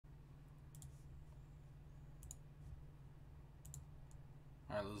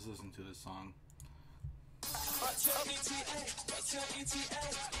Alright, let's listen to this song. What's your ETA? What's your ETA?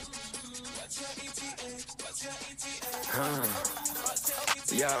 What's your ETA? What's your ETA?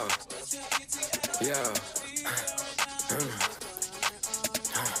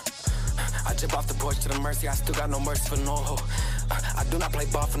 I jump off the porch to the Mercy, I still got no mercy for no hoe. I do not play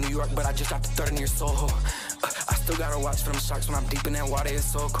ball for New York, but I just dropped the 30 near Soho. I still gotta watch for them sharks when I'm deep in that water, it's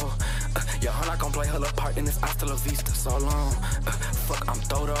so cold. Yo, I'm not gon' play her part in this hasta la vista, so long. Fuck, I'm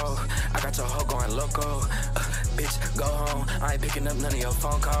Toto, I got your hoe going loco. Bitch, go home, I ain't picking up none of your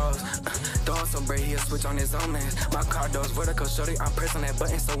phone calls. Throwing some bread, he'll switch on his own, man. My car door's vertical, shorty, I'm pressing that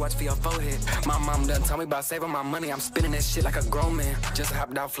button, so watch for your forehead. My mom done told me about saving my money, I'm spending that shit like a grown man. Just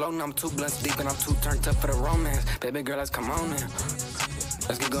hopped out floating, I'm 2 blunts deep and I'm too turned up for the romance. Baby girl, let's come on in.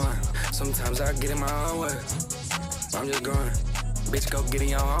 Let's get going. Sometimes I get in my own way. I'm just growing. Bitch, go get in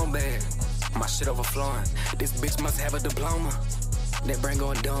your own bag. My shit overflowing. This bitch must have a diploma. That brain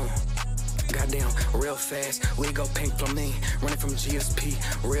going dumb. Goddamn, real fast. We go pink for me. Running from GSP.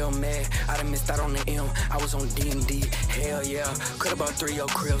 Real mad. I done missed out on the M. I was on D&D. Hell yeah. Could about 3 of your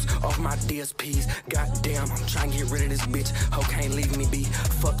cribs off my DSPs. Goddamn, I'm trying to get rid of this bitch. Hoe can't leave me be.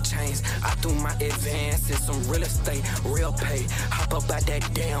 Fuck chains. I threw my advances. Some real estate. Real pay. Hop up out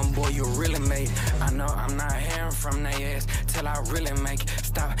that damn boy. You really made. I know I'm not hearing from they ass till I really make.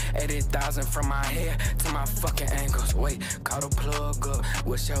 Stop 80,000 from my hair to my fucking ankles. Wait, call the plug up.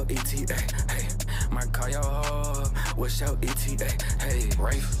 What's your ETA? Hey, might call your hoe up. What's your ETA? Hey,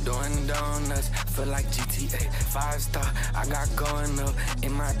 Rafe doing donuts, feel like GTA. 5-star, I got going up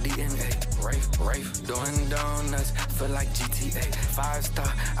in my DNA. Rafe doing donuts, feel like GTA.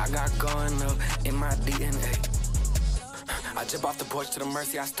 5-star, I got going up in my DNA. I jump off the porch to the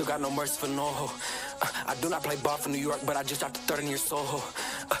Mercy, I still got no mercy for no hoe. I do not play ball for New York, but I just dropped the 30 near Soho.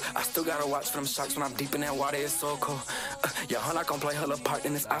 I still gotta watch for them sharks when I'm deep in that water, it's so cold. Yo, I'm not gon' play her part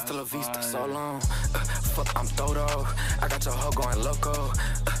in this hasta la vista, so long. Fuck, I'm Toto, I got your hoe going loco.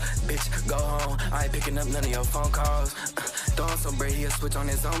 Bitch, go home, I ain't picking up none of your phone calls. Throwing some bread, he'll switch on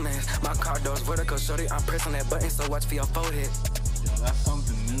his own, man. My car door's vertical, shorty, I'm pressing that button, so watch for your forehead. Yo, that's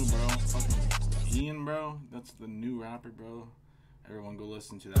something new, bro. Fucking Ian, bro. That's the new rapper, bro. Everyone go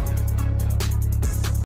listen to that.